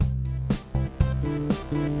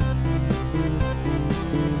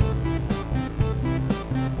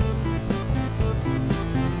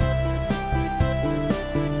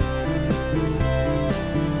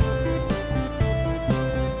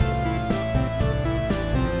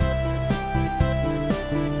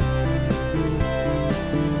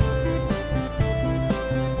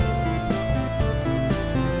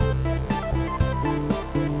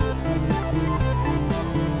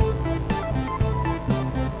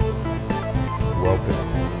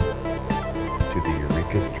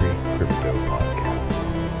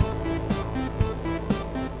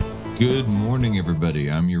Good morning, everybody.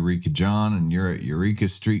 I'm Eureka John, and you're at Eureka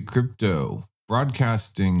Street Crypto,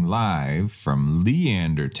 broadcasting live from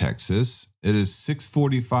Leander, Texas. It is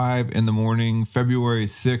 6:45 in the morning, February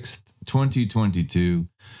 6th, 2022.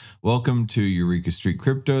 Welcome to Eureka Street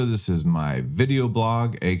Crypto. This is my video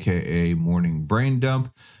blog, aka Morning Brain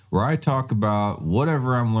Dump, where I talk about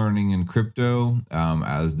whatever I'm learning in crypto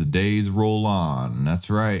as the days roll on.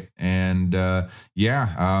 That's right. And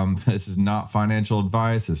this is not financial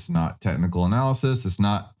advice. It's not technical analysis. It's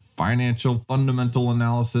not financial fundamental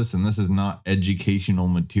analysis. And this is not educational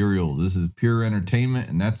material. This is pure entertainment.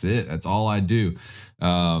 And that's it. That's all I do.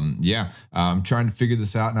 I'm trying to figure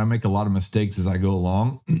this out, and I make a lot of mistakes as I go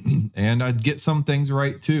along. And I get some things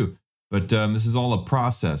right too. But this is all a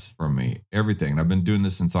process for me, everything. And I've been doing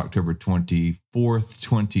this since October 24th,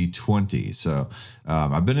 2020. So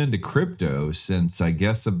I've been into crypto since, I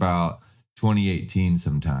guess, about 2018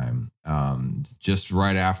 sometime, just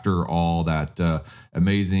right after all that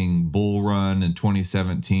amazing bull run in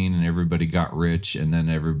 2017, and everybody got rich, and then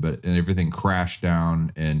everything crashed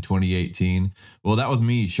down in 2018. Well, that was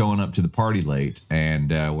me showing up to the party late, and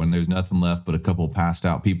when there's nothing left but a couple passed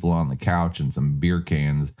out people on the couch and some beer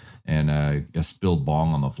cans and a spilled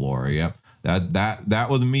bong on the floor. Yep. That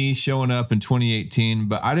was me showing up in 2018,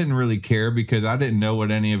 but I didn't really care because I didn't know what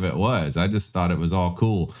any of it was. I just thought it was all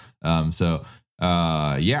cool. And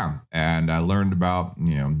I learned about,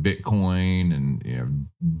 Bitcoin and,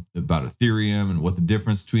 about Ethereum and what the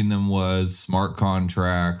difference between them was, smart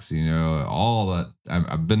contracts, all that.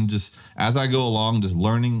 I've been just, as I go along, just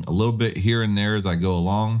learning a little bit here and there as I go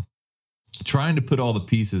along, trying to put all the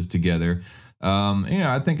pieces together.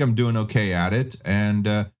 I think I'm doing okay at it.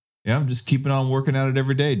 And, I'm just keeping on working at it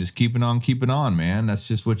every day. Just keeping on, man. That's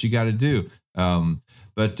just what you got to do.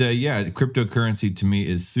 Cryptocurrency to me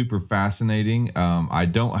is super fascinating. I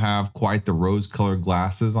don't have quite the rose-colored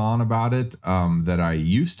glasses on about it that I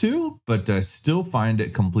used to, but I still find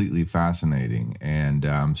it completely fascinating. And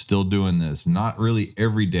I'm still doing this, not really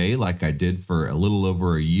every day like I did for a little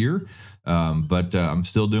over a year. But I'm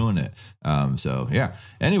still doing it.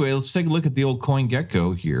 Anyway, let's take a look at the old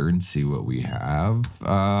CoinGecko here and see what we have.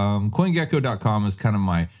 CoinGecko.com is kind of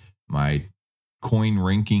my coin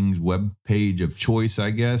rankings web page of choice, I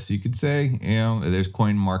guess you could say. There's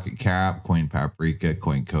Coin Market Cap, Coin Paprika,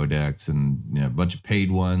 Coin Codex, and a bunch of paid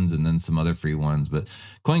ones, and then some other free ones. But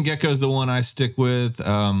CoinGecko is the one I stick with.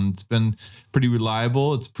 It's been pretty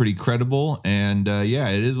reliable. It's pretty credible, and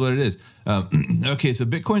it is what it is. Okay, so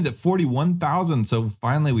Bitcoin's at 41,000. So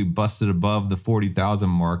finally, we busted above the 40,000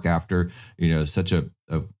 mark after such a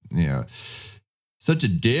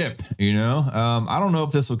dip. I don't know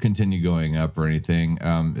if this will continue going up or anything.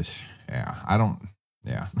 I'm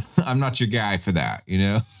not your guy for that.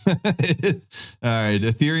 All right,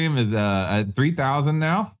 Ethereum is at 3,000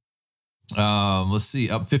 now. Let's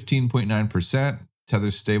see, up 15.9%. Tether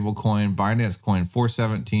stablecoin, Binance Coin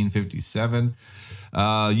 417.57.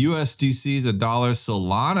 USDC is $1.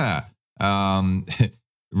 Solana,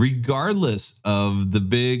 regardless of the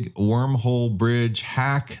big wormhole bridge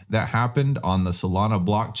hack that happened on the Solana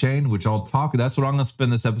blockchain, which that's what I'm going to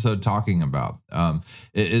spend this episode talking about.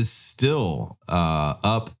 It is still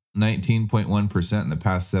up 19.1% in the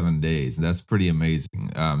past 7 days. That's pretty amazing.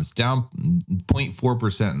 It's down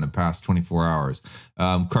 0.4% in the past 24 hours.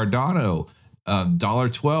 Cardano,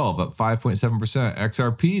 $1.12, up 5.7%.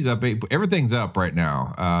 XRP is up 8. Everything's up right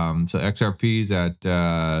now. So XRP is at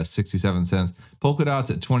 67 cents.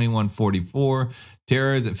 Polkadot's at 21.44.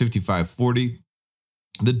 Terra is at 55.40.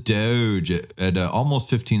 The Doge at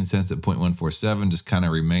almost 15 cents at 0.147, just kind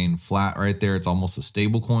of remain flat right there. It's almost a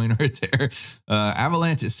stable coin right there.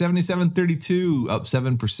 Avalanche at 77.32, up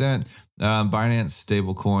 7%. Binance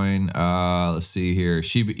stablecoin. Let's see here.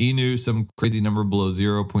 Shiba Inu, some crazy number below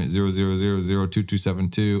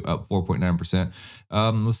 0.00002272, up 4.9%.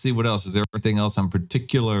 Let's see what else. Is there anything else I'm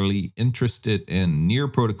particularly interested in? Near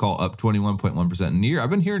Protocol up 21.1%. Near,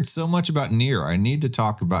 I've been hearing so much about Near. I need to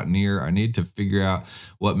talk about Near. I need to figure out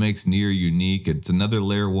what makes Near unique. It's another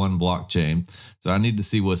layer 1 blockchain, so I need to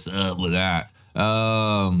see what's up with that.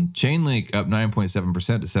 Chainlink up 9.7% to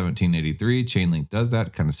 1783. Chainlink does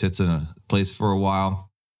that, kind of sits in a place for a while.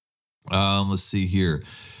 Let's see here.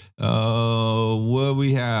 What do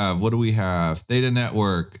we have? Theta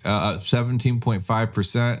Network up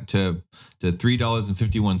 17.5% to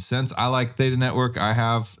 $3.51. I like Theta Network. I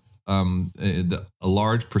have a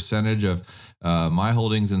large percentage of my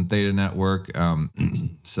holdings in Theta Network.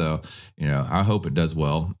 So, I hope it does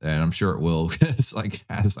well, and I'm sure it will. It's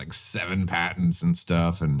has 7 patents and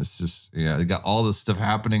stuff. And it's just, they got all this stuff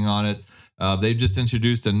happening on it. They've just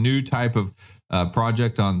introduced a new type of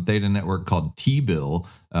project on Theta Network called T-Bill,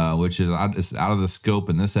 which is out of the scope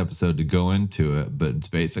in this episode to go into it, but it's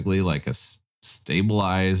basically like a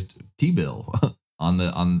stabilized T-bill on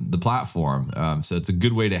the platform. So it's a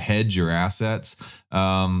good way to hedge your assets.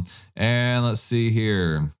 And let's see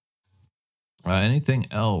here. Anything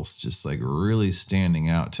else just like really standing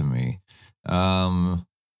out to me?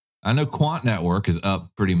 I know Quant Network is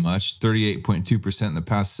up pretty much 38.2% in the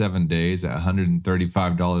past 7 days at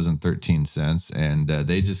 $135.13. And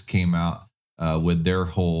they just came out with their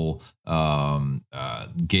whole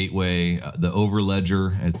gateway, the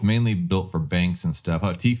Overledger. It's mainly built for banks and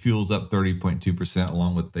stuff. T-Fuel's up 30.2%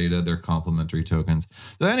 along with Theta, their complementary tokens.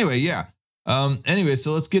 So anyway, yeah.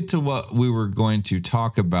 So let's get to what we were going to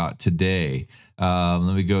talk about today.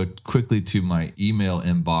 Let me go quickly to my email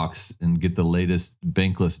inbox and get the latest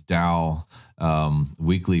Bankless DAO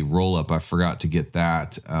weekly roll-up. I forgot to get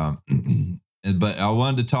that. But I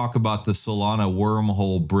wanted to talk about the Solana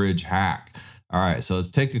wormhole bridge hack. All right, so let's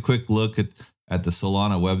take a quick look at the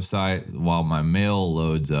Solana website while my mail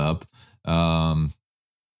loads up. Hold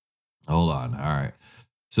on. All right.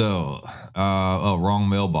 So, wrong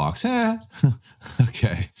mailbox.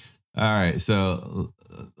 Okay. All right. So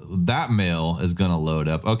that mail is going to load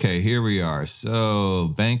up. Okay, here we are.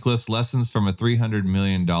 So Bankless lessons from a $300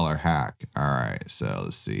 million hack. All right. So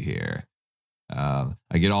let's see here. I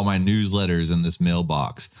get all my newsletters in this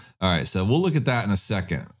mailbox. All right, so we'll look at that in a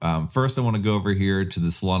second. First, I want to go over here to the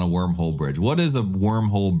Solana wormhole bridge. What is a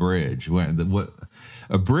wormhole bridge? What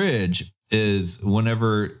a bridge is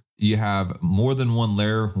whenever you have more than one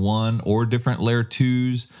layer 1 or different layer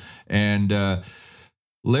 2s, and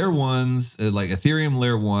layer 1s like Ethereum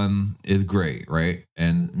layer 1 is great, right?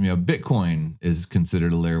 And Bitcoin is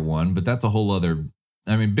considered a layer 1, but that's a whole other.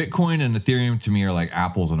 I mean, Bitcoin and Ethereum to me are like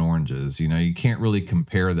apples and oranges. You can't really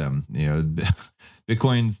compare them.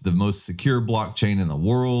 Bitcoin's the most secure blockchain in the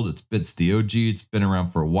world. It's the OG. It's been around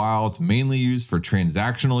for a while. It's mainly used for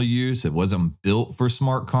transactional use. It wasn't built for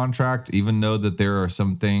smart contract, even though that there are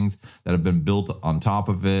some things that have been built on top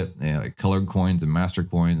of it, like colored coins and master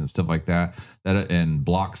coins and stuff like that, and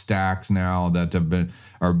block stacks now that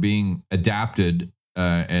are being adapted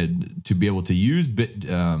and to be able to use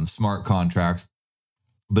smart contracts.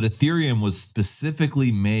 But Ethereum was specifically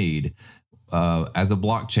made as a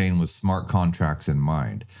blockchain with smart contracts in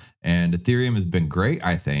mind. And Ethereum has been great,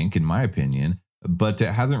 I think, in my opinion, but it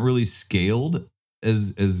hasn't really scaled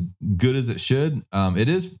as good as it should. It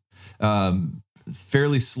is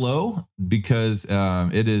fairly slow because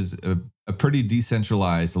it is a pretty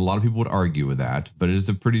decentralized. A lot of people would argue with that, but it is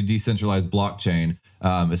a pretty decentralized blockchain,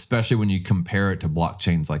 especially when you compare it to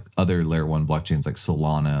blockchains like other layer 1 blockchains like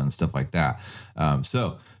Solana and stuff like that. But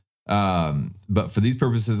for these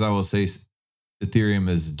purposes, I will say Ethereum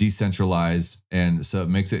is decentralized, and so it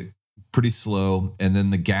makes it pretty slow. And then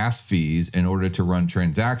the gas fees in order to run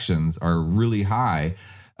transactions are really high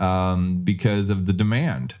because of the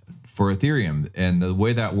demand for Ethereum. And the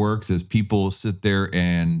way that works is people sit there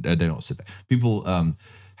and they don't sit there. People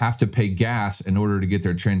have to pay gas in order to get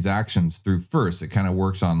their transactions through first. It kind of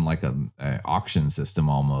works on like an auction system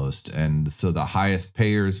almost. And so the highest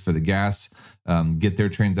payers for the gas get their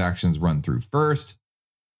transactions run through first.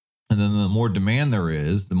 And then the more demand there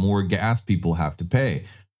is, the more gas people have to pay.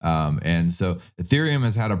 And so Ethereum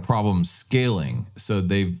has had a problem scaling. So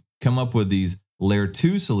they've come up with these layer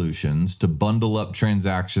 2 solutions to bundle up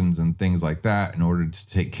transactions and things like that in order to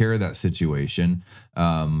take care of that situation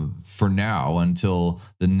for now until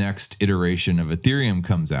the next iteration of Ethereum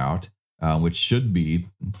comes out, which should be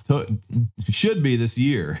this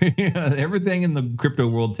year. Everything in the crypto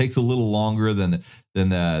world takes a little longer than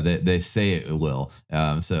they say it will.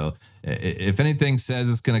 So if anything says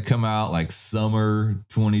it's going to come out like summer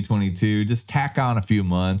 2022, just tack on a few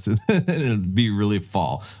months and it'll be really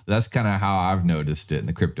fall. That's kind of how I've noticed it in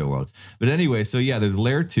the crypto world. But anyway, so yeah, there's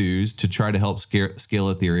layer 2s to try to help scale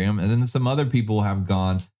Ethereum. And then some other people have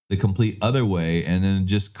gone the complete other way and then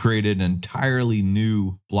just created entirely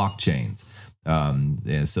new blockchains.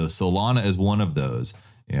 And so Solana is one of those.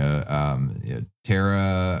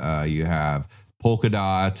 Terra, you have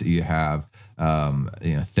Polkadot, you have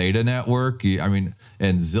Theta Network, and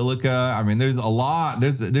Zilliqa. There's a lot.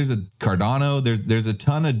 There's a Cardano. There's a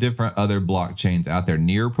ton of different other blockchains out there.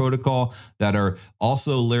 Near Protocol that are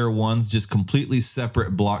also layer 1s, just completely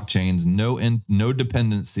separate blockchains. No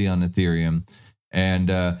dependency on Ethereum.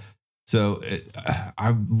 And I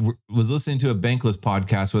was listening to a Bankless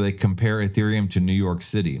podcast where they compare Ethereum to New York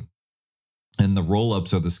City. And the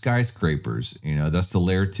roll-ups are the skyscrapers. That's the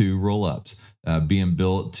layer 2 roll-ups being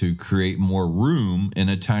built to create more room in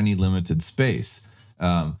a tiny limited space.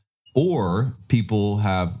 or people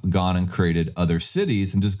have gone and created other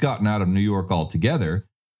cities and just gotten out of New York altogether.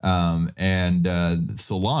 And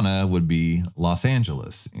Solana would be Los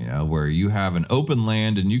Angeles, where you have an open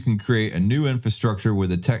land and you can create a new infrastructure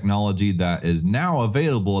with a technology that is now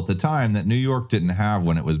available at the time that New York didn't have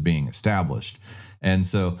when it was being established. And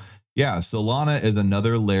so, yeah, Solana is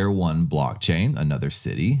another layer 1 blockchain, another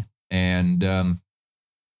city. And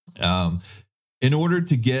in order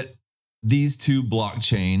to get these two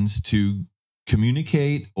blockchains to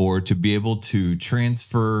communicate or to be able to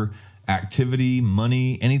transfer activity,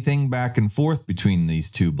 money, anything back and forth between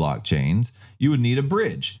these two blockchains, you would need a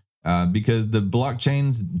bridge. Because the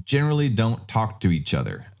blockchains generally don't talk to each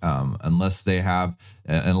other unless they have,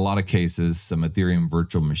 in a lot of cases, some Ethereum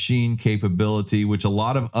virtual machine capability, which a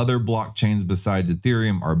lot of other blockchains besides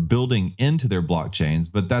Ethereum are building into their blockchains.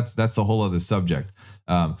 But that's a whole other subject.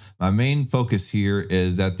 My main focus here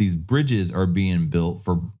is that these bridges are being built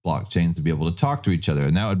for blockchains to be able to talk to each other.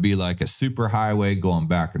 And that would be like a super highway going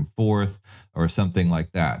back and forth or something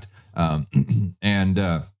like that.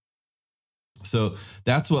 So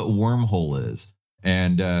that's what Wormhole is.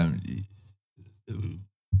 And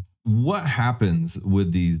what happens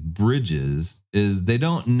with these bridges is they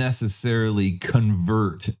don't necessarily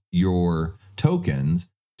convert your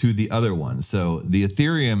tokens to the other one. So the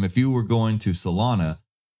Ethereum, if you were going to Solana,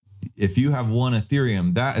 if you have one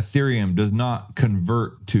Ethereum, that Ethereum does not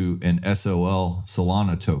convert to an SOL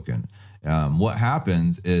Solana token. What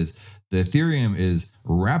happens is the Ethereum is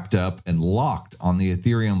wrapped up and locked on the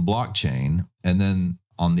Ethereum blockchain. And then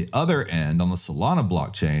on the other end, on the Solana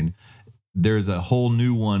blockchain, there's a whole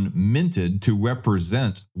new one minted to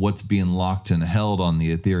represent what's being locked and held on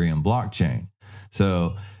the Ethereum blockchain.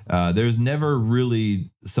 So there's never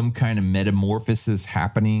really some kind of metamorphosis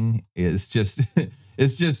happening. It's just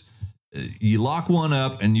you lock one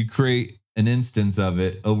up and you create an instance of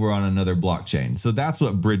it over on another blockchain. So that's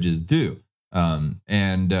what bridges do.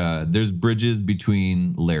 There's bridges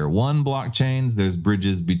between layer 1 blockchains. There's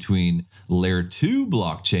bridges between layer 2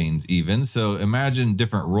 blockchains even. So imagine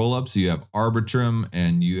different rollups. You have Arbitrum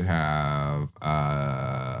and you have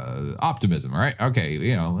Optimism, right?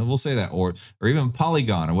 Okay, we'll say that, or even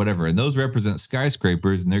Polygon or whatever. And those represent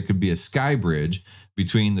skyscrapers, and there could be a sky bridge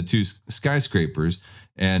between the two skyscrapers.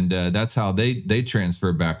 And that's how they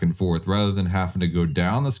transfer back and forth rather than having to go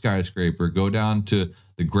down the skyscraper, go down to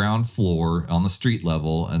the ground floor on the street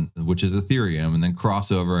level, and which is Ethereum, and then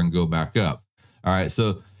cross over and go back up. All right.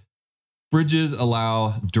 So bridges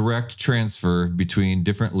allow direct transfer between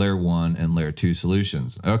different layer 1 and layer 2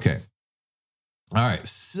 solutions. Okay. All right.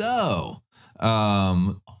 So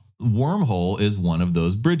Wormhole is one of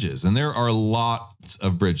those bridges, and there are lots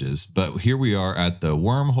of bridges, but here we are at the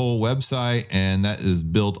Wormhole website, and that is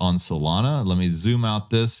built on Solana. Let me zoom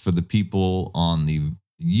out this for the people on the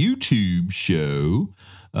YouTube show,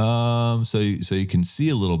 so you can see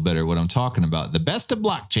a little better what I'm talking about. The best of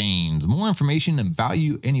blockchains, more information and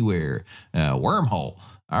value anywhere. Wormhole.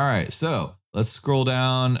 All right, so let's scroll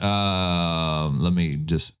down. Let me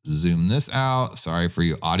just zoom this out. Sorry for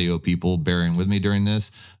you audio people bearing with me during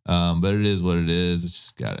this, but it is what it is. It's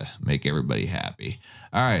just gotta make everybody happy.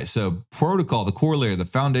 All right, so protocol, the core layer, the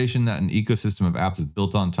foundation that an ecosystem of apps is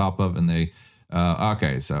built on top of, and they.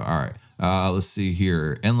 Okay, so all right. Let's see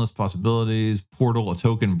here. Endless possibilities, portal, a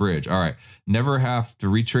token bridge. All right. Never have to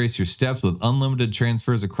retrace your steps with unlimited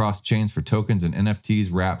transfers across chains for tokens and NFTs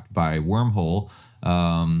wrapped by Wormhole.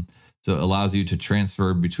 So it allows you to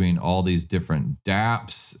transfer between all these different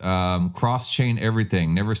dApps, cross-chain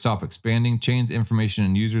everything. Never stop expanding. Chains, information,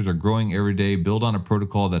 and users are growing every day. Build on a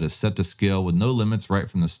protocol that is set to scale with no limits right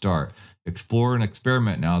from the start. Explore and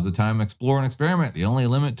experiment. Now is the time to explore and experiment. The only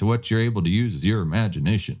limit to what you're able to use is your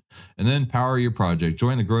imagination. And then power your project.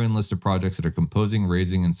 Join the growing list of projects that are composing,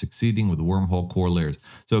 raising, and succeeding with Wormhole core layers.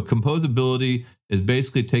 So composability is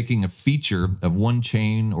basically taking a feature of one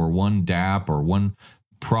chain or one dApp or one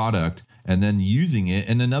product and then using it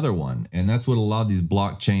in another one. And that's what a lot of these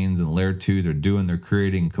blockchains and layer 2s are doing. They're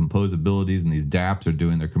creating composabilities, and these dApps are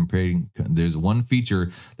doing, they're comparing. There's one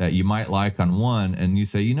feature that you might like on one, and you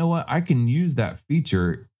say, you know what, I can use that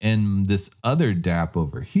feature in this other dApp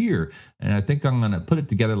over here. And I think I'm going to put it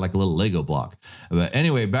together like a little Lego block. But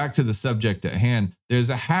anyway, back to the subject at hand.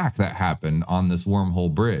 There's a hack that happened on this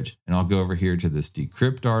Wormhole bridge. And I'll go over here to this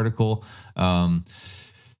Decrypt article.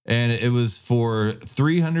 And it was for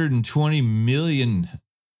 $320 million,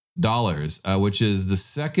 which is the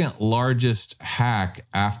second largest hack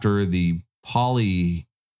after the Poly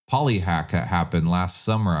hack that happened last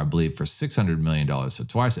summer, I believe, for $600 million. So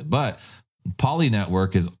twice it. But Poly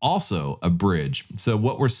Network is also a bridge. So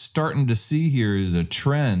what we're starting to see here is a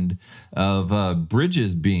trend of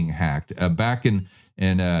bridges being hacked. Back in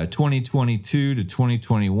 2022 to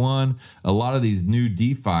 2021, a lot of these new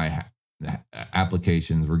DeFi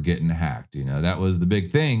applications were getting hacked. That was the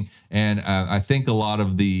big thing, and I think a lot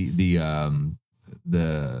of the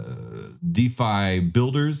DeFi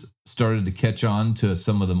builders started to catch on to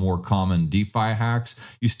some of the more common DeFi hacks.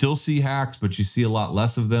 You still see hacks, but you see a lot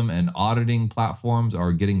less of them, and auditing platforms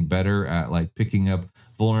are getting better at like picking up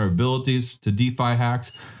vulnerabilities to DeFi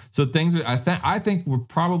hacks. So things I think we're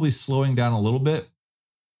probably slowing down a little bit.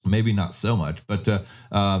 Maybe not so much, but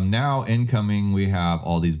now incoming, we have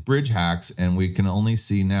all these bridge hacks, and we can only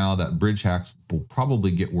see now that bridge hacks will probably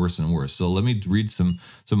get worse and worse. So let me read some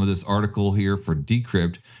of this article here for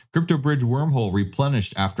Decrypt. Crypto bridge wormhole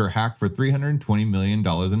replenished after hack for $320 million in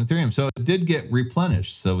Ethereum. So it did get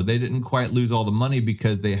replenished. So they didn't quite lose all the money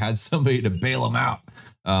because they had somebody to bail them out,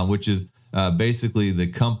 which is basically the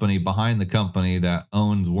company behind the company that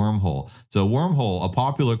owns Wormhole. So Wormhole, a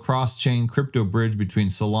popular cross-chain crypto bridge between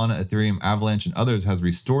Solana, Ethereum, Avalanche, and others, has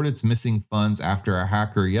restored its missing funds after a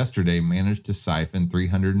hacker yesterday managed to siphon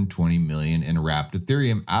 $320 million in wrapped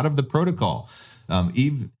Ethereum out of the protocol.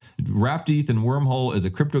 Wrapped ETH and Wormhole is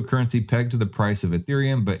a cryptocurrency pegged to the price of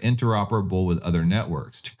Ethereum, but interoperable with other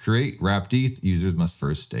networks. To create Wrapped ETH, users must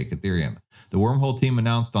first stake Ethereum. The Wormhole team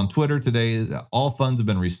announced on Twitter today that all funds have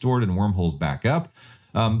been restored and Wormhole's back up.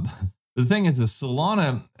 The thing is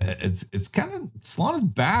Solana, Solana's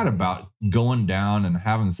bad about going down and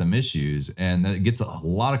having some issues, and it gets a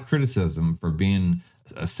lot of criticism for being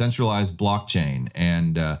a centralized blockchain,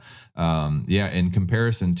 and in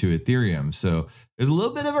comparison to Ethereum. So there's a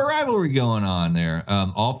little bit of a rivalry going on there.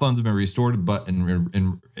 All funds have been restored, but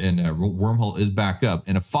Wormhole is back up.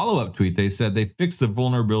 In a follow-up tweet, they said they fixed the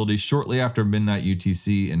vulnerability shortly after midnight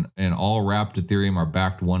UTC, and all wrapped Ethereum are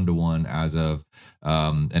backed 1-to-1 as of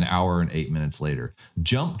an hour and 8 minutes later.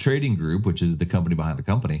 Jump Trading Group, which is the company behind the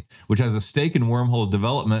company, which has a stake in Wormhole's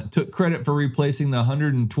development, took credit for replacing the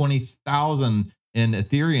 120,000 in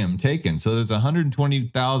Ethereum taken. So there's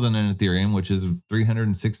 120,000 in Ethereum, which is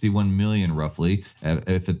 361 million roughly,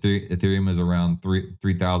 if Ethereum is around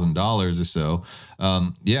 $3,000 or so.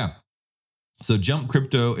 So Jump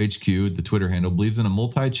Crypto HQ, the Twitter handle, believes in a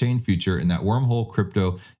multi-chain future and that Wormhole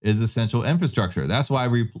crypto is essential infrastructure. That's why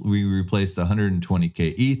we replaced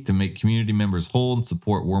 120K ETH to make community members whole and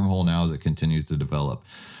support Wormhole now as it continues to develop.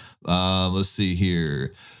 Let's see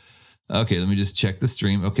here. Okay, let me just check the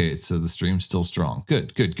stream. Okay, so the stream's still strong.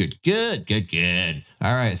 Good. All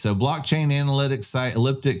right, so blockchain analytics site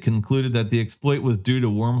Elliptic concluded that the exploit was due to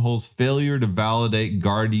Wormhole's failure to validate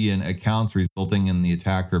Guardian accounts, resulting in the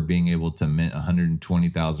attacker being able to mint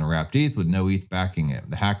 120,000 wrapped ETH with no ETH backing it.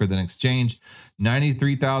 The hacker then exchanged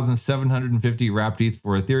 93,750 wrapped ETH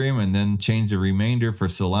for Ethereum and then changed the remainder for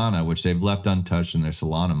Solana, which they've left untouched in their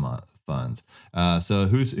Solana funds. So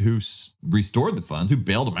who restored the funds? Who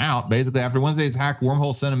bailed them out? Basically, after Wednesday's hack,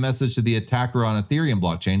 Wormhole sent a message to the attacker on Ethereum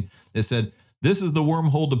blockchain that said, "This is the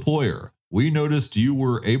Wormhole deployer. We noticed you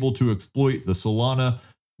were able to exploit the Solana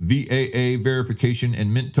VAA verification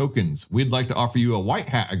and mint tokens. We'd like to offer you a white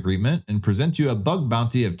hat agreement and present you a bug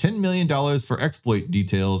bounty of $10 million for exploit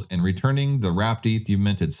details and returning the wrapped ETH you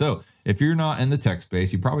minted." So if you're not in the tech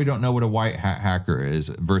space, you probably don't know what a white hat hacker is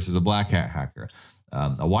versus a black hat hacker.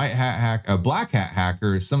 A black hat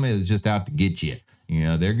hacker is somebody that's just out to get you.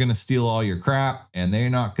 They're going to steal all your crap and they're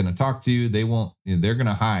not going to talk to you. They won't, they're going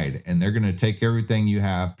to hide and they're going to take everything you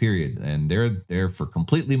have, period. And they're there for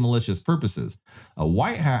completely malicious purposes. A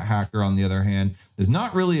white hat hacker, on the other hand, is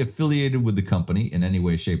not really affiliated with the company in any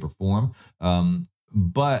way, shape, or form.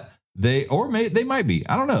 But they might be.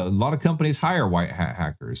 I don't know. A lot of companies hire white hat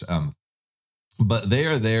hackers. But they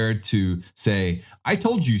are there to say, "I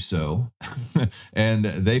told you so." And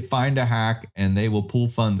they find a hack and they will pull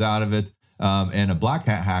funds out of it. And a black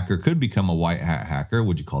hat hacker could become a white hat hacker.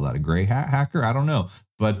 Would you call that a gray hat hacker? I don't know.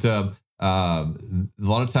 But a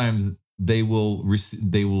lot of times they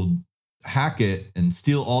will hack it and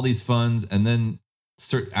steal all these funds and then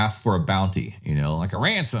ask for a bounty, like a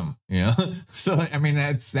ransom, So, I mean,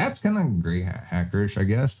 that's kind of gray hat hackerish, I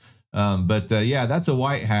guess. But that's a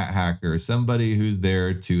white hat hacker, somebody who's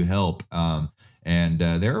there to help. And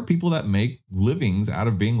there are people that make livings out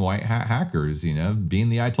of being white hat hackers, being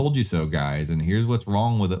the "I told you so" guys. And here's what's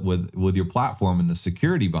wrong with it, with your platform and the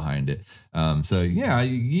security behind it.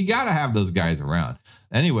 You got to have those guys around.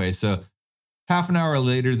 Anyway, so Half an hour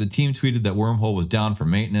later, the team tweeted that Wormhole was down for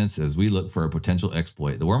maintenance as we look for a potential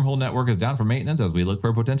exploit. The Wormhole network is down for maintenance as we look for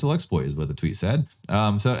a potential exploit, is what the tweet said.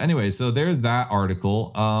 So anyway, so there's that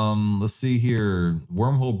article. Let's see here.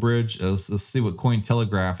 Wormhole bridge. Let's see what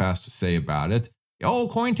Cointelegraph has to say about it. Oh,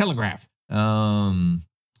 Cointelegraph.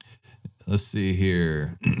 Let's see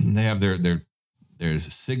here. They have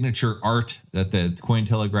there's signature art that the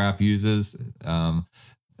Cointelegraph uses.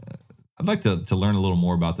 I'd like to learn a little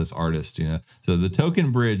more about this artist, So the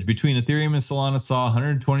token bridge between Ethereum and Solana saw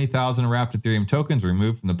 120,000 wrapped Ethereum tokens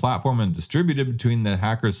removed from the platform and distributed between the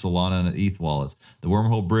hackers' Solana and ETH wallets. The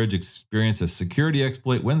Wormhole bridge experienced a security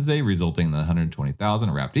exploit Wednesday, resulting in the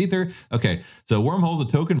 120,000 wrapped Ether. Okay, so Wormhole is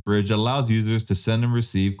a token bridge that allows users to send and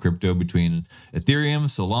receive crypto between Ethereum,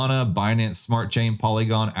 Solana, Binance Smart Chain,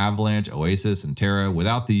 Polygon, Avalanche, Oasis, and Terra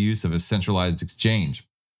without the use of a centralized exchange.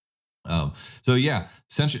 So yeah,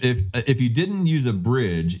 if you didn't use a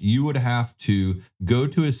bridge, you would have to go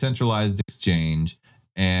to a centralized exchange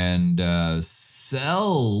and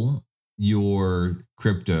sell your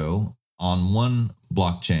crypto on one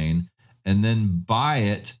blockchain and then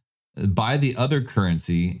buy the other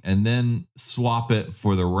currency and then swap it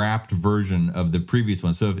for the wrapped version of the previous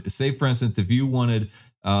one. So say for instance, if you wanted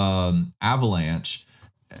Avalanche,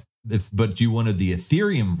 but you wanted the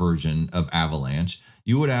Ethereum version of Avalanche,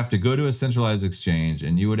 you would have to go to a centralized exchange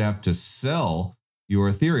and you would have to sell your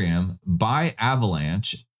Ethereum, buy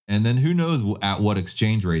Avalanche, and then who knows at what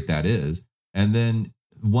exchange rate that is. And then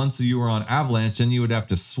once you were on Avalanche, then you would have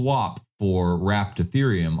to swap for wrapped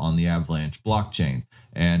Ethereum on the Avalanche blockchain.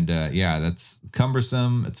 And yeah, that's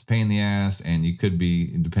cumbersome. It's a pain in the ass. And you could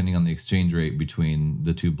be, depending on the exchange rate between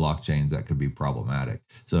the two blockchains, that could be problematic.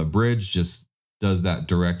 So a bridge just does that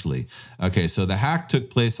directly. Okay, so the hack took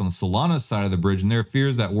place on Solana's side of the bridge, and there are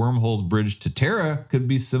fears that Wormhole's bridge to Terra could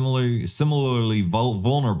be similarly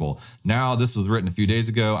vulnerable. Now, this was written a few days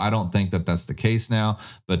ago. I don't think that that's the case now,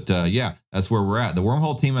 but yeah, that's where we're at. The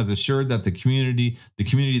Wormhole team has assured that the community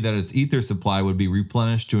that its Ether supply would be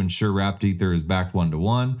replenished to ensure wrapped Ether is backed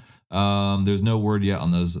 1-to-1. There's no word yet on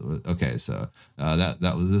those. Okay, so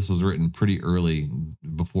this was written pretty early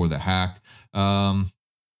before the hack.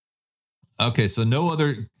 Okay, so no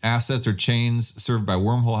other assets or chains served by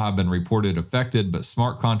Wormhole have been reported affected, but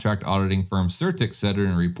smart contract auditing firm Certic said in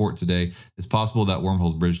a report today it's possible that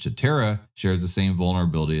Wormhole's bridge to Terra shares the same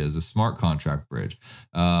vulnerability as a smart contract bridge.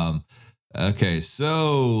 Okay,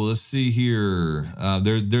 so let's see here.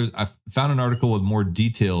 I found an article with more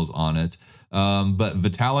details on it, but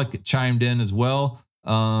Vitalik chimed in as well.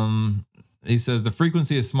 He says the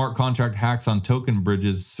frequency of smart contract hacks on token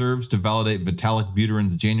bridges serves to validate Vitalik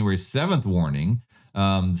Buterin's January 7th warning.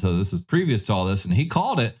 So this was previous to all this, and he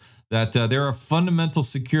called it that there are fundamental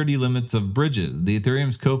security limits of bridges. The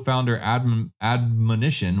Ethereum's co-founder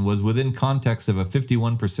admonition was within context of a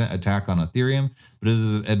 51% attack on Ethereum, but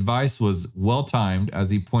his advice was well-timed as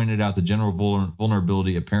he pointed out the general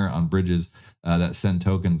vulnerability apparent on bridges that send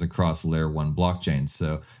tokens across layer 1 blockchains.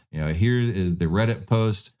 So here is the Reddit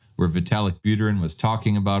post where Vitalik Buterin was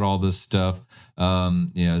talking about all this stuff.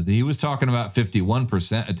 He was talking about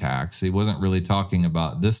 51% attacks. He wasn't really talking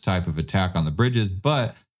about this type of attack on the bridges,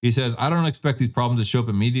 but he says, I don't expect these problems to show up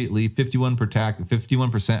immediately.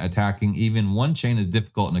 51% attacking even one chain is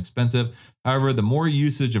difficult and expensive. However, the more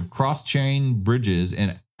usage of cross-chain bridges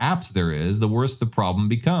and apps there is, the worse the problem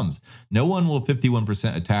becomes. No one will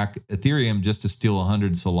 51% attack Ethereum just to steal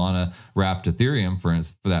 100 Solana wrapped Ethereum,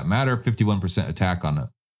 for that matter. 51% attack on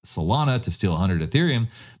Solana to steal 100 Ethereum.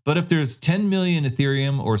 But if there's 10 million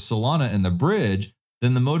Ethereum or Solana in the bridge,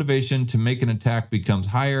 then the motivation to make an attack becomes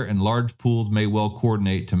higher and large pools may well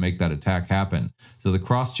coordinate to make that attack happen. So the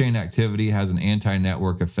cross-chain activity has an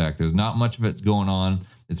anti-network effect. There's not much of it going on.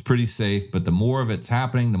 It's pretty safe, but the more of it's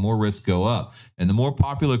happening, the more risks go up. And the more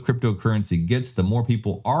popular cryptocurrency gets, the more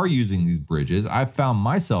people are using these bridges. I've found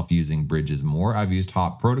myself using bridges more. I've used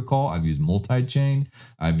Hot Protocol. I've used multi-chain.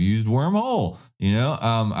 I've used Wormhole.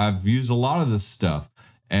 I've used a lot of this stuff.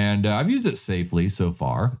 And I've used it safely so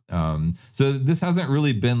far. So this hasn't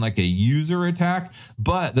really been like a user attack.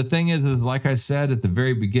 But the thing is like I said at the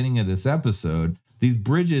very beginning of this episode, these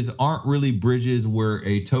bridges aren't really bridges where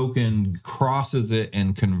a token crosses it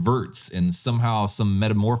and converts in somehow some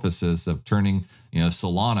metamorphosis of turning,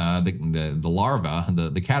 Solana, the larva,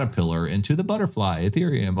 the caterpillar, into the butterfly,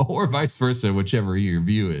 Ethereum, or vice versa, whichever your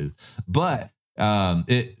view is. But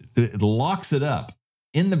it locks it up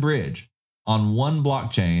in the bridge on one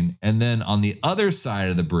blockchain, and then on the other side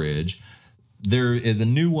of the bridge, there is a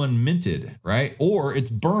new one minted, right? Or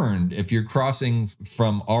it's burned if you're crossing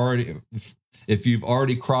if you've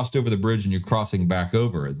already crossed over the bridge and you're crossing back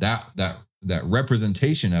over, that that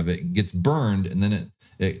representation of it gets burned, and then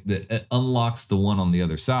it unlocks the one on the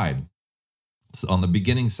other side, so on the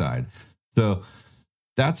beginning side. So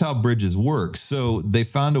that's how bridges work. So they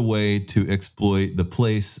found a way to exploit the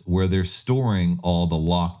place where they're storing all the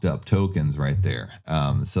locked up tokens right there.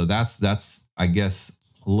 So that's I guess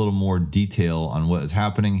a little more detail on what is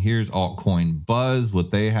happening. Here's Altcoin Buzz,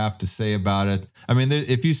 what they have to say about it. I mean,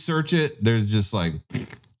 if you search it, there's just like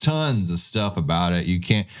tons of stuff about it. You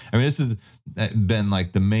can't. I mean, this has been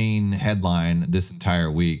like the main headline this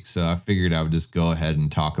entire week, so I figured I would just go ahead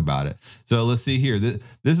and talk about it. So let's see here.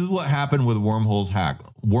 This is what happened with Wormhole's hack.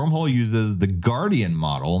 Wormhole uses the Guardian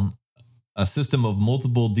model, a system of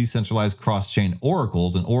multiple decentralized cross-chain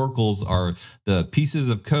oracles, and oracles are the pieces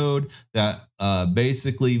of code that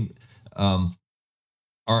basically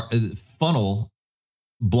are funnel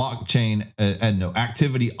blockchain and no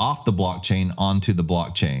activity off the blockchain onto the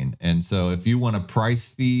blockchain. And so if you want a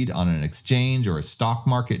price feed on an exchange or a stock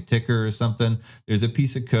market ticker or something, there's a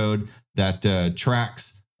piece of code that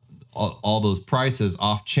tracks all those prices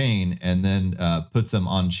off chain and then puts them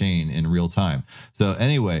on chain in real time. So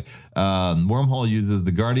anyway, Wormhole uses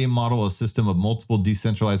the Guardian model, a system of multiple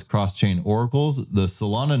decentralized cross-chain oracles. The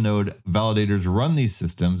Solana node validators run these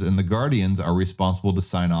systems, and the Guardians are responsible to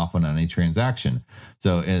sign off on any transaction.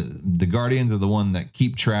 So the Guardians are the one that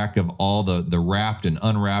keep track of all the wrapped and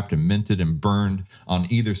unwrapped and minted and burned on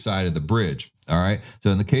either side of the bridge. All right.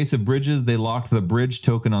 So in the case of bridges, they locked the bridge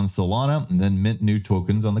token on Solana and then mint new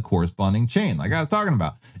tokens on the corresponding chain, like I was talking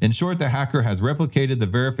about. In short, the hacker has replicated the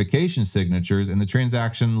verification signatures, and the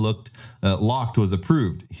transaction locked was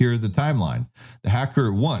approved. Here's the timeline. The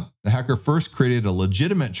hacker first created a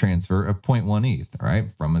legitimate transfer of 0.1 ETH, all right,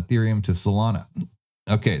 from Ethereum to Solana.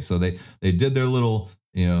 Okay, so they did their little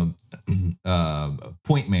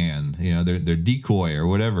point man, their decoy or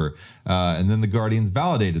whatever, and then the Guardians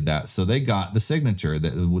validated that, so they got the signature.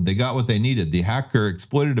 They got what they needed. The hacker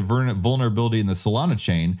exploited a vulnerability in the Solana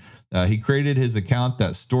chain. He created his account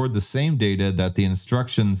that stored the same data that the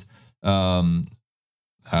instructions, I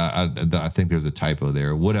think there's a typo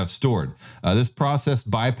there, would have stored. This process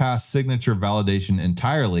bypassed signature validation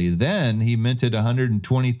entirely. Then he minted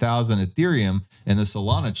 120,000 Ethereum in the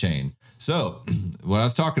Solana chain. So what I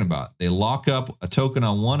was talking about, they lock up a token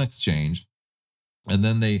on one exchange, and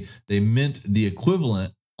then they mint the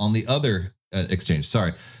equivalent on the other exchange.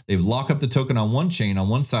 Sorry, they lock up the token on one chain on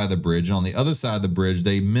one side of the bridge, and on the other side of the bridge,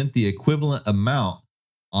 they mint the equivalent amount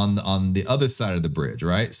on the other side of the bridge,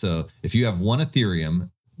 right? So if you have one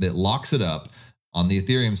Ethereum that locks it up on the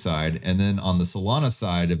Ethereum side, and then on the Solana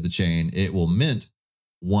side of the chain, it will mint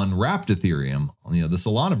one wrapped Ethereum, the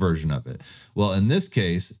Solana version of it. Well, in this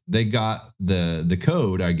case, they got the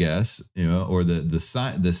code, I guess, or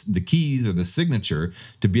the keys or the signature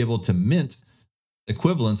to be able to mint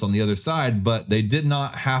equivalents on the other side, but they did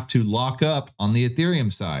not have to lock up on the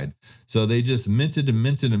Ethereum side. So they just minted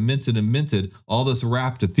all this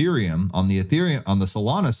wrapped Ethereum on the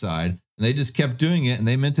Solana side, and they just kept doing it, and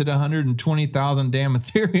they minted 120,000 damn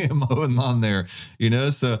Ethereum on there,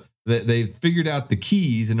 so they figured out the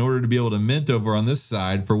keys in order to be able to mint over on this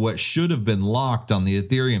side for what should have been locked on the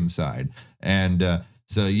Ethereum side. And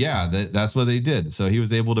so yeah, that's what they did. So he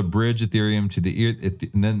was able to bridge Ethereum to the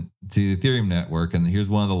Ethereum network, and here's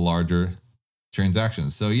one of the larger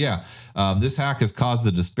transactions. So yeah, this hack has caused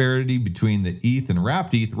the disparity between the ETH and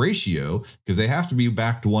wrapped ETH ratio, because they have to be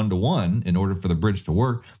backed 1-to-1 in order for the bridge to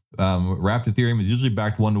work. Wrapped Ethereum is usually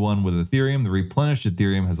backed 1-to-1 with Ethereum. The replenished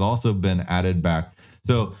Ethereum has also been added back.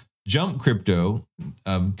 So Jump Crypto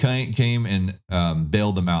came and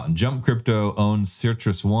bailed them out. And Jump Crypto owns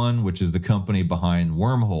Citrus One, which is the company behind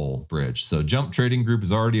Wormhole Bridge. So Jump Trading Group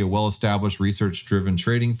is already a well-established research-driven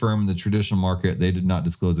trading firm in the traditional market. They did not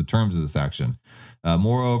disclose the terms of this action.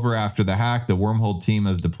 Moreover, after the hack, the Wormhole team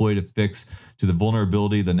has deployed a fix to the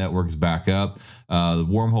vulnerability. The network is back up. The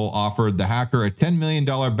Wormhole offered the hacker a $10 million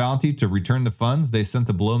bounty to return the funds. They sent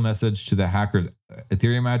the below message to the hacker's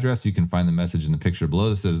Ethereum address. You can find the message in the picture below.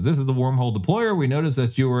 That says, "This is the Wormhole deployer. We noticed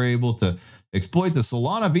that you were able to exploit the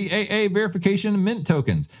Solana VAA verification and mint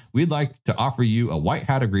tokens. We'd like to offer you a white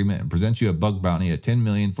hat agreement and present you a bug bounty at 10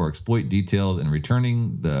 million for exploit details and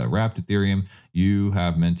returning the wrapped Ethereum you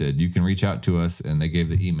have minted. You can reach out to us." And they gave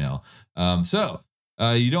the email.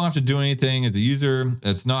 You don't have to do anything as a user.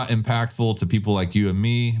 It's not impactful to people like you and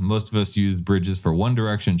me. Most of us use bridges for one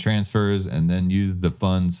direction transfers and then use the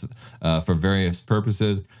funds for various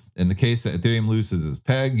purposes. In the case that Ethereum loses its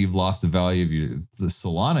peg, you've lost the value of the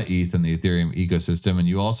Solana ETH in the Ethereum ecosystem, and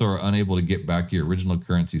you also are unable to get back your original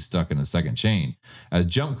currency stuck in a second chain. As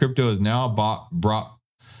Jump Crypto is now brought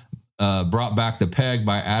brought back the peg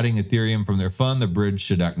by adding Ethereum from their fund, the bridge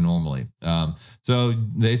should act normally. So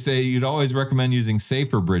they say you'd always recommend using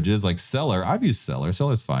safer bridges like Stellar. I've used Stellar.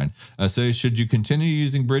 Stellar's fine. So should you continue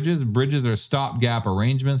using bridges? Bridges are stopgap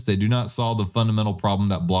arrangements. They do not solve the fundamental problem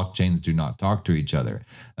that blockchains do not talk to each other.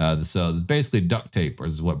 So it's basically duct tape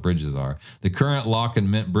is what bridges are. The current lock and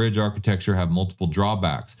mint bridge architecture have multiple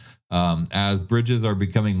drawbacks. As bridges are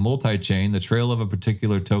becoming multi-chain, the trail of a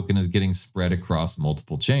particular token is getting spread across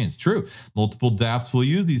multiple chains. True, multiple dApps will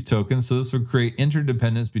use these tokens, so this will create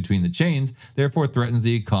interdependence between the chains, therefore threatens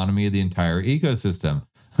the economy of the entire ecosystem.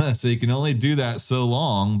 So you can only do that so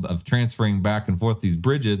long of transferring back and forth these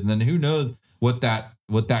bridges, and then who knows what that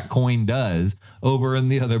coin does over in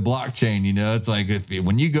the other blockchain. It's like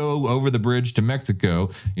when you go over the bridge to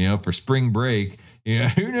Mexico, for spring break,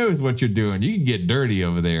 who knows what you're doing? You can get dirty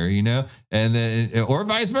over there, and then, or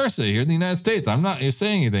vice versa here in the United States. I'm not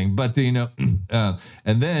saying anything, but and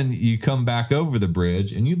then you come back over the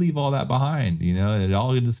bridge and you leave all that behind, it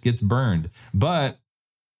all just gets burned. But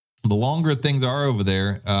the longer things are over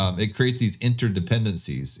there, it creates these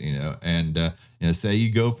interdependencies, and say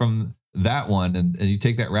you go from that one and you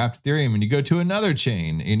take that wrapped Ethereum and you go to another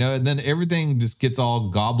chain, and then everything just gets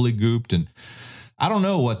all gobbledygooked, and I don't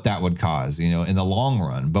know what that would cause, in the long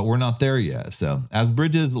run, but we're not there yet. So as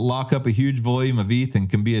bridges lock up a huge volume of ETH and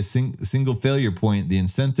can be a single failure point, the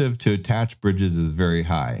incentive to attach bridges is very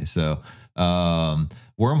high. So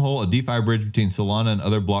Wormhole, a DeFi bridge between Solana and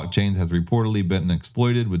other blockchains, has reportedly been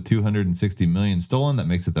exploited with 260 million stolen. That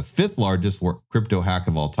makes it the 5th largest crypto hack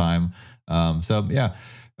of all time.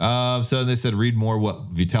 So they said read more what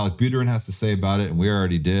Vitalik Buterin has to say about it, and we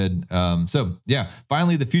already did.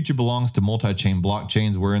 Finally, the future belongs to multi-chain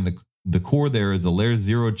blockchains, wherein the core there is a layer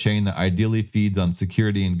 0 chain that ideally feeds on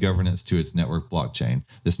security and governance to its network blockchain.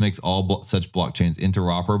 This makes all such blockchains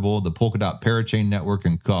interoperable. The Polkadot Parachain Network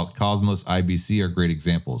and Cosmos IBC are great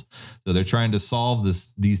examples. So they're trying to solve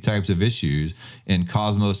these types of issues in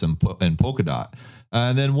Cosmos and Polkadot.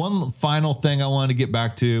 And then one final thing I wanted to get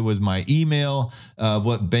back to was my email of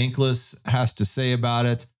what Bankless has to say about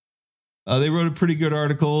it. They wrote a pretty good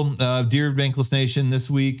article. Dear Bankless Nation, this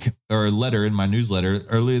week, or a letter in my newsletter,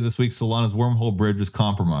 earlier this week, Solana's Wormhole bridge was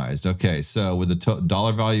compromised. Okay, so with the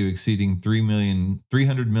dollar value exceeding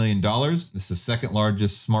 $300 million, this is the second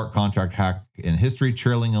largest smart contract hack in history,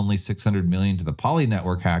 trailing only $600 million to the Poly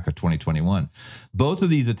Network hack of 2021. Both of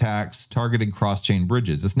these attacks targeted cross-chain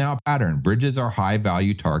bridges. It's now a pattern. Bridges are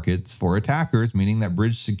high-value targets for attackers, meaning that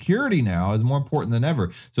bridge security now is more important than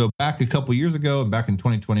ever. So back a couple years ago and back in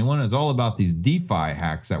 2021, it was all about these DeFi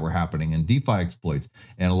hacks that were happening and DeFi exploits.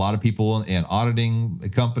 And a lot of people and auditing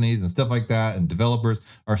companies and stuff like that and developers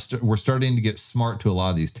were starting to get smart to a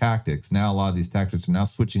lot of these tactics. Now a lot of these tactics are now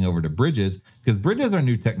switching over to bridges because bridges are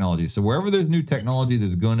new technology. So wherever there's new technology,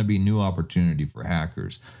 there's going to be new opportunity for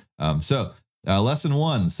hackers. Lesson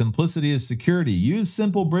 1, simplicity is security. Use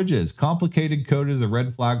simple bridges. Complicated code is a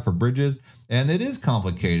red flag for bridges. And it is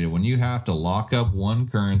complicated when you have to lock up one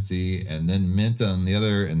currency and then mint on the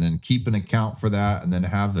other and then keep an account for that and then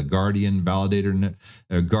have the Guardian validator,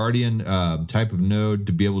 Guardian type of node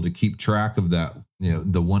to be able to keep track of that,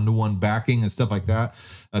 the one-to-one backing and stuff like that.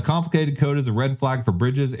 A complicated code is a red flag for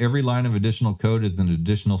bridges. Every line of additional code is an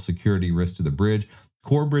additional security risk to the bridge.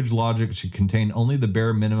 Core bridge logic should contain only the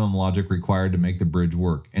bare minimum logic required to make the bridge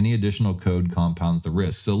work. Any additional code compounds the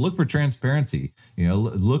risk. So look for transparency.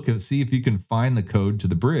 Look and see if you can find the code to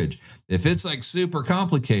the bridge. If it's like super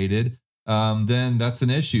complicated, then that's an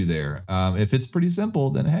issue there. If it's pretty simple,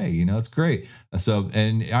 then hey, it's great.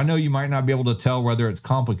 And I know you might not be able to tell whether it's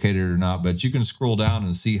complicated or not, but you can scroll down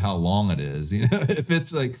and see how long it is. If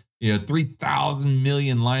it's like 3,000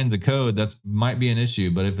 million lines of code, that might be an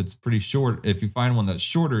issue. But if it's pretty short, if you find one that's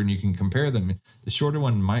shorter and you can compare them, the shorter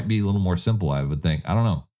one might be a little more simple, I would think. I don't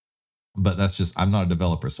know. But that's just, I'm not a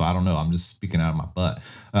developer, so I don't know. I'm just speaking out of my butt.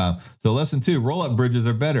 So lesson 2, roll-up bridges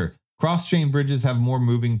are better. Cross-chain bridges have more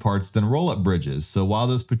moving parts than roll-up bridges. So while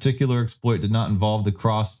this particular exploit did not involve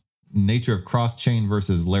the nature of cross-chain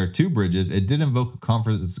versus layer 2 bridges, it did invoke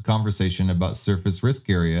a conversation about surface risk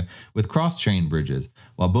area with cross-chain bridges.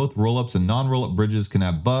 While both roll-ups and non-roll-up bridges can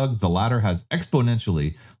have bugs, the latter has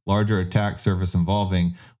exponentially larger attack surface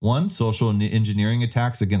involving 1, social engineering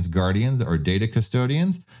attacks against guardians or data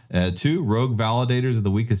custodians, 2, rogue validators of the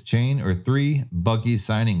weakest chain, or 3, buggy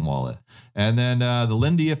signing wallet. And then the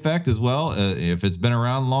Lindy effect as well. If it's been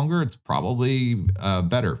around longer, it's probably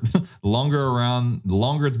better. The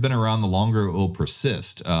longer it's been around, the longer it will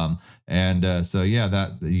persist. So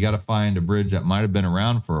that you got to find a bridge that might have been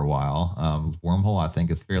around for a while. Wormhole, I think,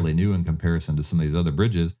 is fairly new in comparison to some of these other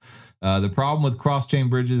bridges. The problem with cross-chain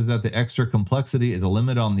bridges is that the extra complexity is a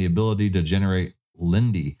limit on the ability to generate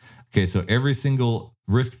Lindy. Okay, so every single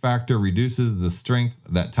risk factor reduces the strength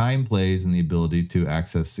that time plays in the ability to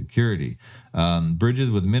access security.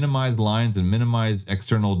 Bridges with minimized lines and minimized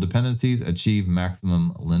external dependencies achieve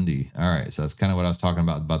maximum Lindy. All right, so that's kind of what I was talking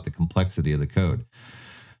about the complexity of the code.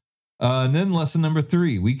 And then lesson number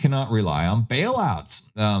 3, we cannot rely on bailouts.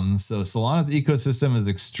 So Solana's ecosystem is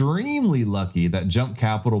extremely lucky that Jump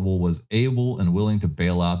Capital was able and willing to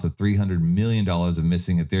bail out the $300 million of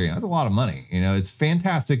missing Ethereum. That's a lot of money. It's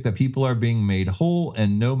fantastic that people are being made whole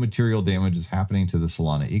and no material damage is happening to the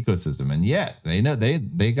Solana ecosystem. And yet they know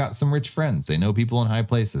they got some rich friends. They know people in high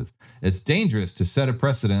places. It's dangerous to set a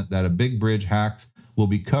precedent that a big bridge hacks will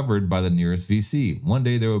be covered by the nearest VC. One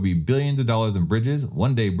day there will be billions of dollars in bridges.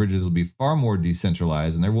 One day bridges will be far more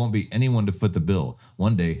decentralized and there won't be anyone to foot the bill.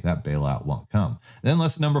 One day that bailout won't come. Then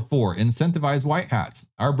lesson number 4, incentivize white hats.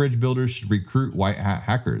 Our bridge builders should recruit white hat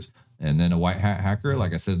hackers. And then a white hat hacker,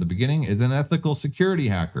 like I said at the beginning, is an ethical security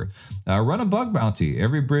hacker. Run a bug bounty.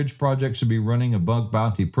 Every bridge project should be running a bug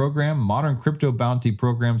bounty program. Modern crypto bounty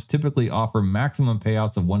programs typically offer maximum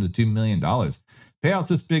payouts of $1 to $2 million. Payouts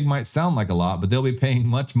this big might sound like a lot, but they'll be paying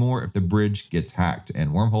much more if the bridge gets hacked.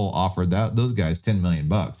 And Wormhole offered those guys $10 million.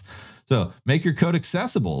 So make your code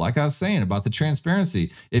accessible. Like I was saying about the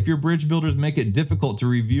transparency. If your bridge builders make it difficult to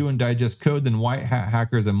review and digest code, then white hat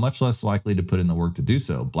hackers are much less likely to put in the work to do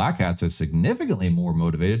so. Black hats are significantly more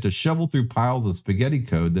motivated to shovel through piles of spaghetti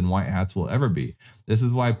code than white hats will ever be. This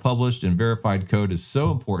is why published and verified code is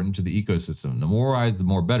so important to the ecosystem. The more eyes, the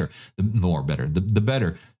more better. The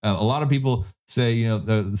better. A lot of people say,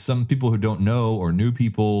 some people who don't know or new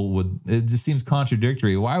people it just seems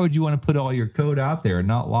contradictory. Why would you want to put all your code out there and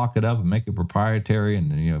not lock it up and make it proprietary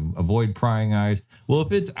and avoid prying eyes? Well,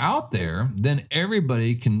 if it's out there, then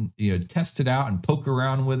everybody can test it out and poke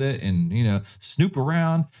around with it and snoop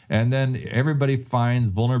around, and then everybody finds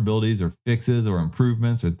vulnerabilities or fixes or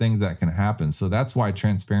improvements or things that can happen. So that's why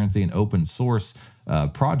transparency and open source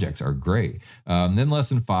projects are great. Then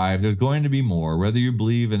lesson 5, there's going to be more. Whether you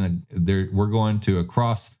believe we're going to a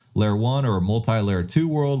cross layer 1 or a multi-layer 2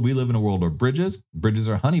 world, we live in a world of bridges. Bridges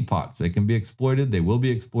are honeypots. They can be exploited. They will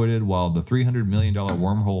be exploited. While the $300 million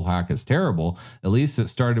wormhole hack is terrible, at least it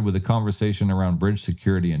started with a conversation around bridge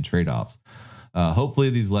security and trade-offs. Hopefully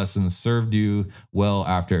these lessons served you well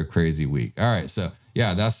after a crazy week. All right, so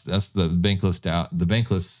yeah, that's the Bankless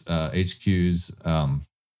HQ's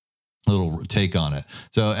little take on it.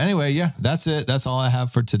 So anyway, yeah, that's it. That's all I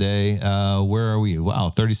have for today. Where are we? Wow,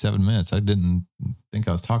 37 minutes. I didn't think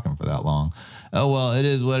I was talking for that long. Oh, well, it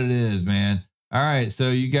is what it is, man. All right. So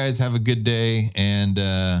you guys have a good day. And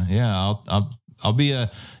yeah, I'll be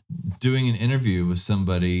doing an interview with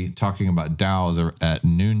somebody talking about DAOs at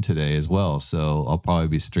noon today as well. So I'll probably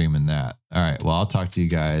be streaming that. All right. Well, I'll talk to you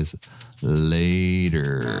guys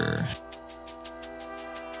later.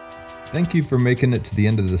 Thank you for making it to the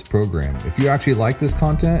end of this program. If you actually like this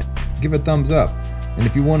content, give a thumbs up. And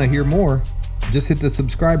if you want to hear more, just hit the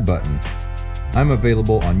subscribe button. I'm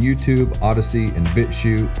available on YouTube, Odyssey, and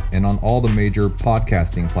BitChute, and on all the major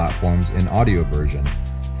podcasting platforms in audio version.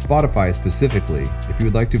 Spotify specifically. If you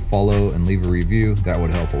would like to follow and leave a review, that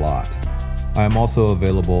would help a lot. I am also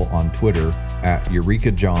available on Twitter at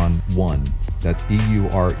EurekaJohn1. That's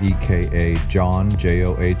EUREKA John,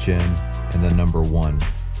 JOHN, and the number 1.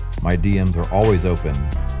 My DMs are always open.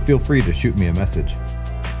 Feel free to shoot me a message.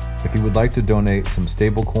 If you would like to donate some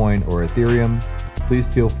stablecoin or Ethereum, please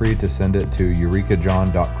feel free to send it to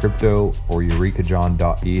eurekajohn.crypto or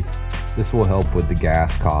eurekajohn.eth. This will help with the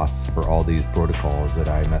gas costs for all these protocols that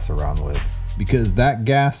I mess around with. Because that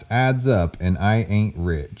gas adds up and I ain't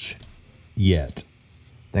rich. Yet.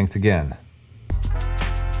 Thanks again.